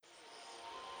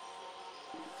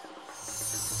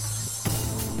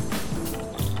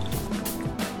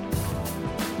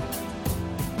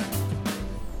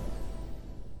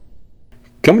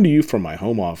Coming to you from my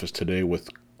home office today with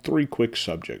three quick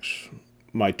subjects: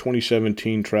 my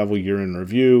 2017 travel year in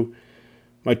review,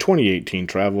 my 2018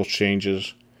 travel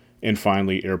changes, and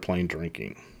finally, airplane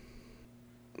drinking.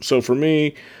 So for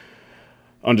me,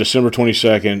 on December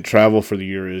 22nd, travel for the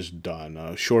year is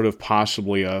done. Short of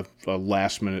possibly a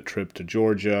last minute trip to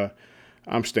Georgia,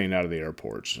 I'm staying out of the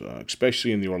airports,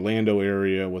 especially in the Orlando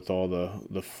area with all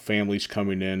the families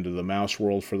coming into the Mouse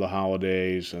World for the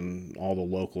holidays and all the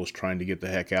locals trying to get the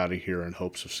heck out of here in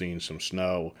hopes of seeing some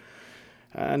snow.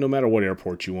 No matter what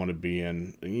airport you want to be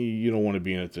in, you don't want to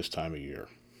be in at this time of year.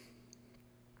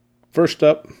 First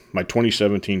up, my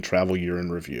 2017 travel year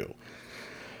in review.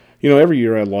 Every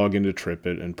year I log into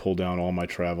TripIt and pull down all my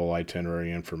travel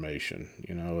itinerary information.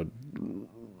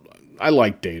 I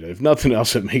like data. If nothing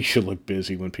else, it makes you look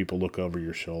busy when people look over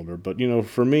your shoulder. But,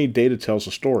 for me, data tells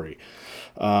a story.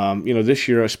 This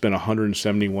year I spent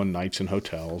 171 nights in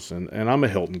hotels, and I'm a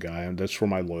Hilton guy, and that's where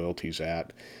my loyalty's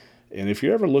at. And if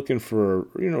you're ever looking for,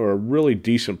 a really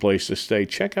decent place to stay,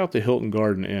 check out the Hilton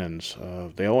Garden Inns.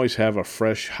 They always have a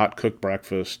fresh, hot-cooked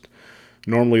breakfast.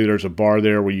 Normally there's a bar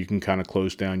there where you can kind of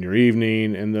close down your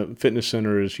evening, and the fitness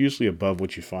center is usually above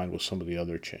what you find with some of the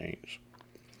other chains.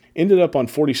 Ended up on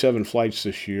 47 flights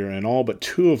this year, and all but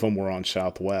 2 of them were on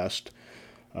Southwest.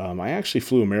 I actually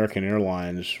flew American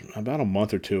Airlines about a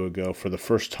month or 2 ago for the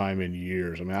first time in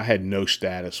years. I had no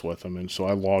status with them, and so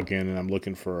I log in and I'm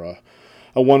looking for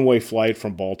a one-way flight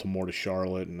from Baltimore to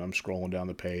Charlotte, and I'm scrolling down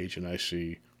the page and I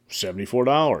see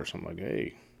 $74. I'm like,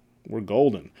 hey, we're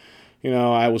golden.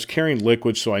 I was carrying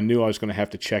liquid, so I knew I was going to have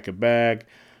to check a bag.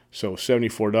 So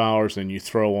 $74, then you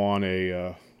throw on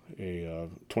a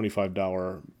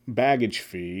 $25 baggage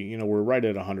fee. We're right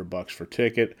at $100 for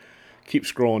ticket. Keep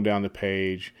scrolling down the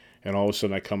page, and all of a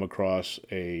sudden I come across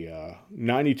a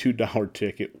 $92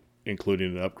 ticket,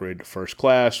 including an upgrade to first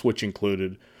class, which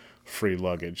included free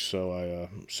luggage. So I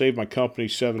saved my company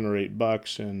 $7 or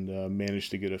 $8 and managed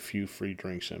to get a few free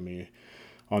drinks in me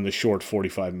on the short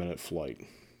 45-minute flight.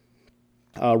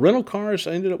 Rental cars,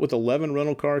 I ended up with 11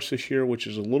 rental cars this year, which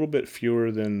is a little bit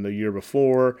fewer than the year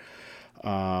before.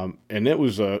 And it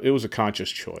was a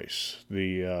conscious choice.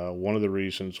 One of the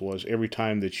reasons was every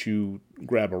time that you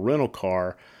grab a rental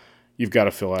car, you've got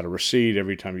to fill out a receipt.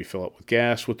 Every time you fill up with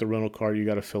gas with the rental car, you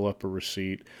got to fill up a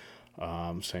receipt.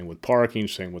 Same with parking,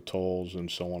 same with tolls, and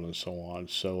so on and so on.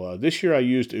 So this year I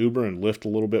used Uber and Lyft a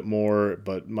little bit more,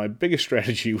 but my biggest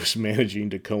strategy was managing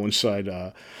to coincide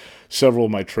several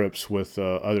of my trips with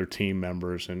other team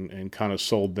members and kind of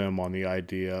sold them on the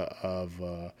idea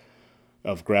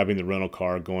of grabbing the rental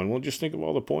car, going, well, just think of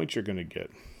all the points you're going to get.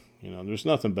 There's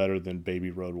nothing better than baby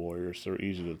road warriors. They're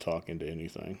easy to talk into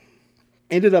anything.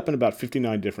 Ended up in about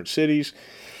 59 different cities.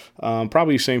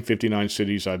 Probably the same 59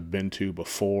 cities I've been to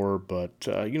before, but,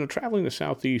 traveling the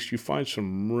Southeast, you find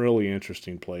some really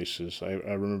interesting places. I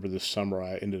remember this summer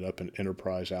I ended up in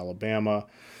Enterprise, Alabama,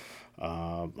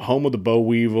 home of the boll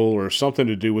weevil, or something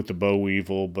to do with the boll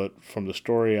weevil, but from the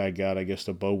story I got, I guess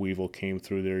the boll weevil came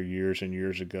through there years and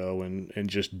years ago and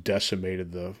just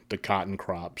decimated the cotton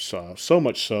crops, so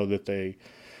much so that they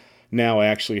now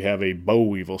actually have a boll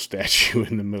weevil statue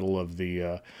in the middle of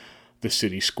the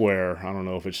city square. I don't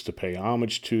know if it's to pay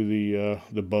homage to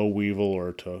the boll weevil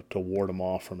or to ward them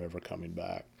off from ever coming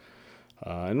back.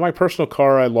 In my personal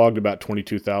car, I logged about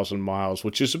 22,000 miles,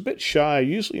 which is a bit shy. I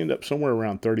usually end up somewhere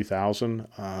around 30,000.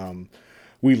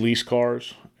 We lease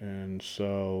cars, and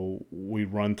so we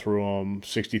run through them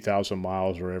 60,000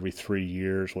 miles or every 3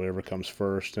 years, whatever comes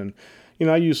first. And,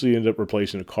 I usually end up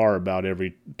replacing a car about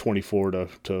every 24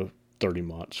 to 30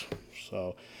 months.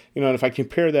 So, and if I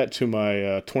compare that to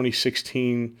my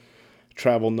 2016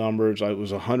 travel numbers, I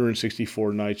was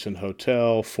 164 nights in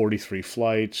hotel, 43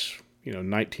 flights,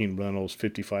 19 rentals,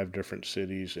 55 different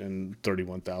cities, and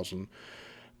 31,000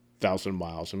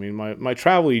 miles. My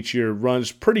travel each year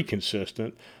runs pretty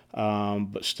consistent,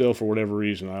 but still, for whatever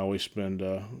reason, I always spend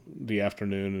the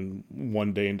afternoon and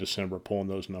one day in December pulling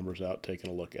those numbers out, taking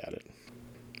a look at it.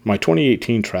 My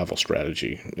 2018 travel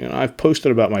strategy. I've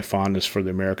posted about my fondness for the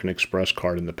American Express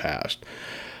card in the past.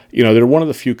 They're one of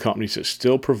the few companies that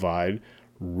still provide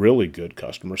really good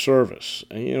customer service.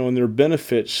 And their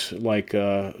benefits like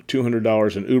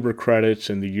 $200 in Uber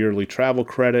credits and the yearly travel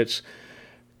credits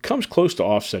comes close to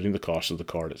offsetting the cost of the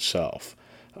card itself.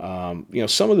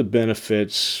 Some of the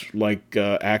benefits like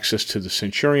access to the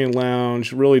Centurion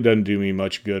Lounge really doesn't do me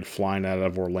much good flying out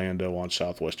of Orlando on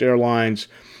Southwest Airlines.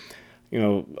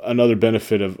 Another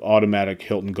benefit of automatic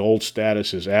Hilton Gold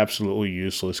status is absolutely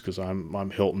useless because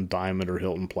I'm Hilton Diamond or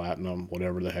Hilton Platinum,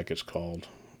 whatever the heck it's called.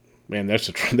 Man, that's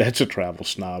a travel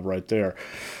snob right there.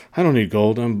 I don't need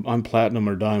gold. I'm platinum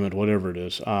or diamond, whatever it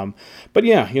is. But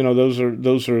yeah, those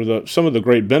are some of the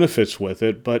great benefits with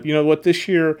it. But you know what? This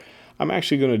year, I'm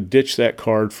actually going to ditch that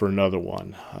card for another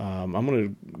one. I'm going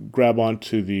to grab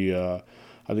onto the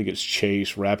I think it's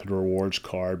Chase Rapid Rewards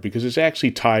card because it's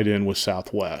actually tied in with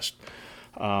Southwest.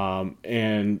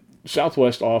 And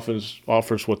Southwest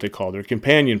offers what they call their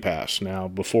companion pass. Now,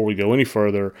 before we go any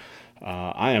further,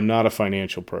 I am not a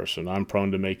financial person. I'm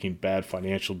prone to making bad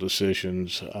financial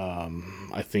decisions.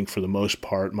 I think for the most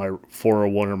part, my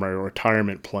 401 or my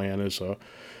retirement plan is a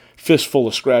fistful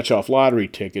of scratch-off lottery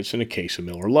tickets and a case of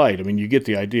Miller Lite. I mean, you get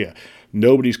the idea.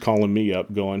 Nobody's calling me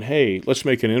up going, hey, let's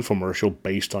make an infomercial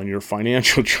based on your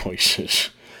financial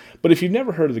choices. But if you've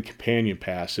never heard of the Companion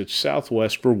Pass, it's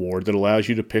Southwest Reward that allows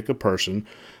you to pick a person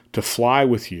to fly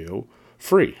with you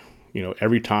free.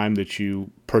 Every time that you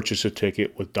purchase a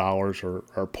ticket with dollars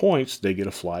or points, they get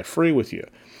a fly free with you.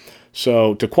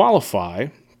 So to qualify,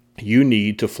 you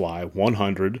need to fly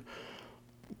 100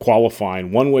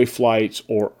 qualifying one-way flights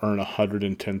or earn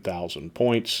 110,000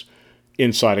 points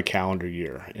inside a calendar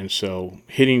year. And so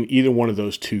hitting either one of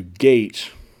those two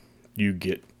gates, you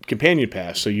get Companion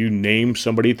Pass. So you name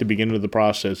somebody at the beginning of the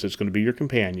process that's going to be your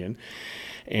companion.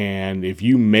 And if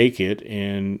you make it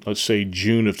in, let's say,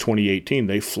 June of 2018,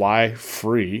 they fly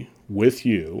free with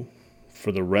you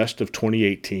for the rest of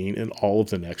 2018 and all of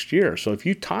the next year. So if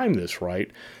you time this right,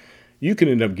 you can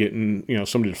end up getting,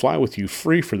 somebody to fly with you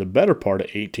free for the better part of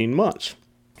 18 months.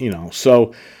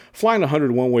 So flying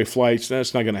 100 one-way flights,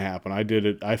 that's not going to happen. I did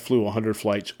it. I flew 100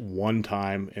 flights one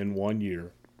time in 1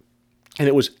 year, and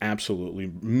it was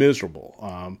absolutely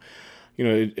miserable.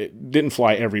 It didn't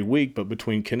fly every week, but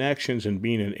between connections and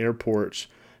being in airports,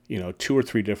 2 or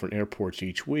 3 different airports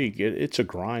each week, it's a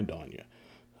grind on you.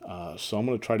 So I'm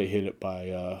going to try to hit it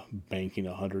by banking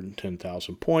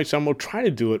 110,000 points. I'm going to try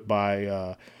to do it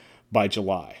by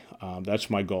July. That's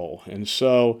my goal. And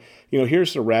so,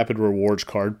 here's the Rapid Rewards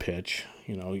card pitch.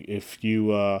 If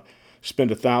you spend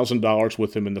 $1,000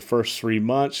 with them in the first 3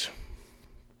 months,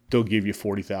 they'll give you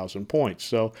 40,000 points.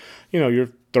 So, you're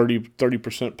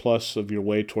 30% plus of your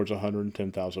way towards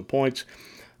 110,000 points.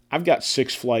 I've got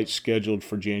 6 flights scheduled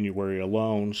for January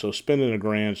alone, so spending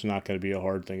 $1,000 is not going to be a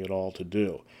hard thing at all to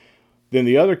do. Then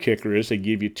the other kicker is they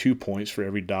give you 2 points for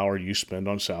every dollar you spend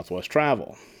on Southwest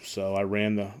travel. So I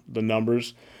ran the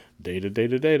numbers,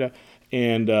 data,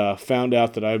 and found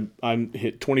out that I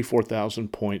hit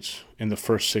 24,000 points in the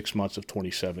first 6 months of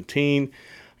 2017.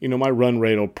 My run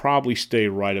rate will probably stay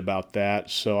right about that.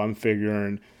 So I'm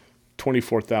figuring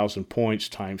 24,000 points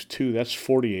times 2, that's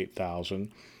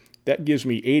 48,000. That gives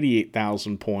me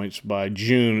 88,000 points by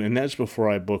June, and that's before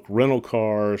I book rental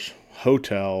cars,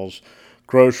 hotels,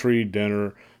 grocery,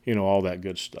 dinner, all that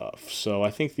good stuff. So I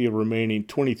think the remaining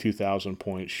 22,000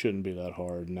 points shouldn't be that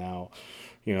hard. Now,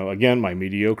 again, my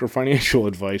mediocre financial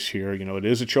advice here, it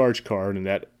is a charge card, and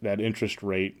that interest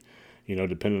rate,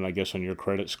 depending, I guess, on your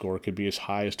credit score, could be as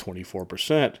high as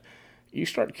 24%. You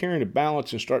start carrying a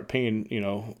balance and start paying,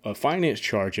 a finance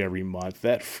charge every month,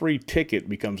 that free ticket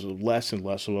becomes less and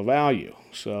less of a value.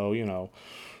 So,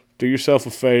 do yourself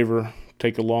a favor,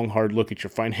 take a long, hard look at your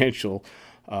financial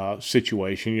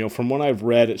situation. From what I've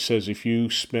read, it says if you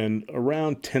spend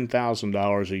around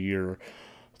 $10,000 a year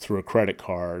through a credit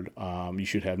card, you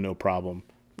should have no problem,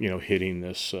 hitting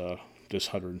this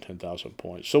 110,000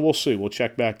 points. So we'll see. We'll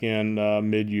check back in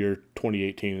mid-year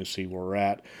 2018 and see where we're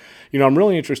at. I'm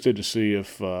really interested to see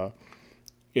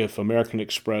if American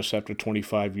Express, after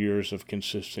 25 years of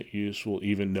consistent use, will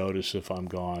even notice if I'm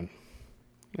gone.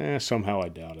 Somehow I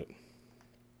doubt it.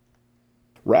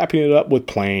 Wrapping it up with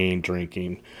plain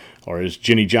drinking, or as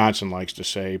Jenny Johnson likes to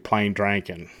say, plain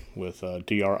drinking, with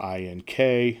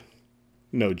D-R-I-N-K,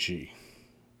 no G.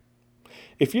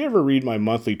 If you ever read my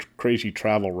monthly Crazy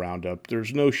Travel Roundup,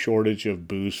 there's no shortage of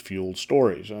booze-fueled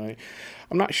stories. I'm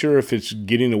not sure if it's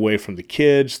getting away from the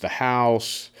kids, the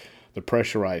house, the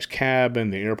pressurized cabin,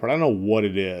 the airport. I don't know what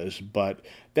it is, but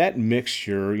that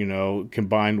mixture,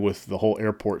 combined with the whole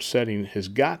airport setting, has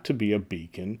got to be a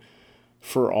beacon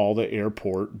for all the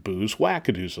airport booze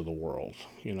wackadoos of the world.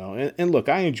 And look,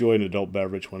 I enjoy an adult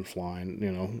beverage when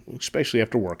flying, especially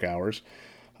after work hours.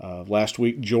 Last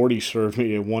week, Jordy served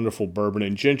me a wonderful bourbon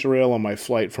and ginger ale on my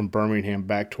flight from Birmingham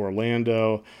back to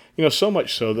Orlando. So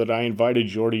much so that I invited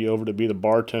Jordy over to be the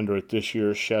bartender at this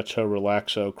year's Chateau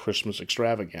Relaxo Christmas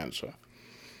Extravaganza.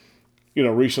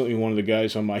 Recently one of the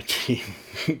guys on my team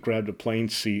grabbed a plane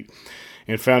seat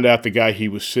and found out the guy he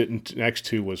was sitting next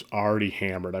to was already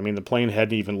hammered. I mean, the plane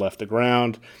hadn't even left the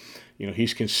ground. You know,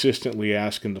 he's consistently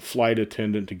asking the flight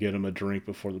attendant to get him a drink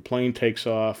before the plane takes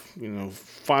off. You know,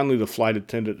 finally the flight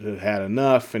attendant had had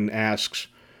enough and asks,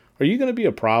 "Are you going to be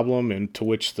a problem?" And to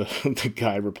which the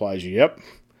guy replies, "Yep."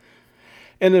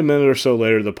 And a minute or so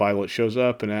later, the pilot shows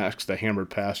up and asks the hammered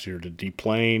passenger to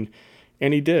deplane,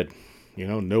 and he did. You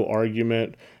know, no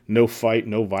argument, no fight,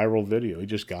 no viral video. He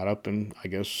just got up and, I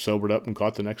guess, sobered up and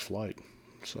caught the next flight.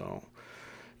 So,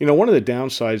 you know, one of the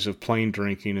downsides of plane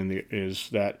drinking is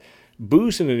that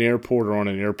booze in an airport or on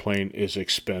an airplane is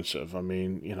expensive. I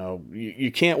mean, you know,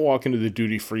 you can't walk into the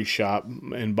duty-free shop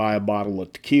and buy a bottle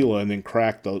of tequila and then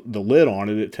crack the lid on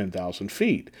it at 10,000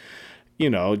 feet. You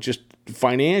know, just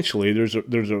financially, there's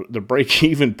the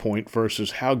break-even point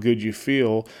versus how good you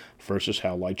feel versus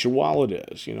how light your wallet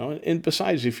is. You know, and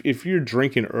besides, if you're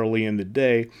drinking early in the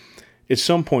day, at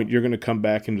some point you're going to come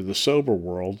back into the sober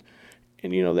world,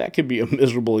 and you know that could be a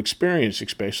miserable experience,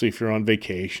 especially if you're on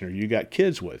vacation or you got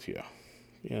kids with you.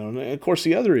 You know, and of course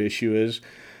the other issue is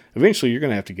eventually you're going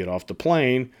to have to get off the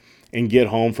plane and get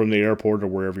home from the airport or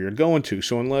wherever you're going to.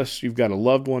 So unless you've got a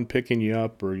loved one picking you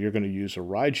up or you're going to use a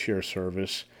rideshare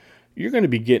service, you're going to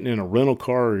be getting in a rental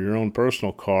car or your own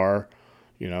personal car.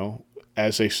 You know,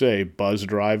 as they say, buzz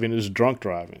driving is drunk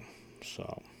driving.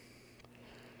 So,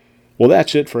 well,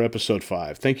 that's it for episode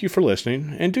 5. Thank you for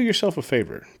listening, and do yourself a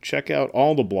favor. Check out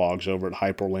all the blogs over at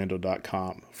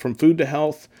hypeorlando.com. From food to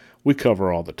health, we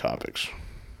cover all the topics.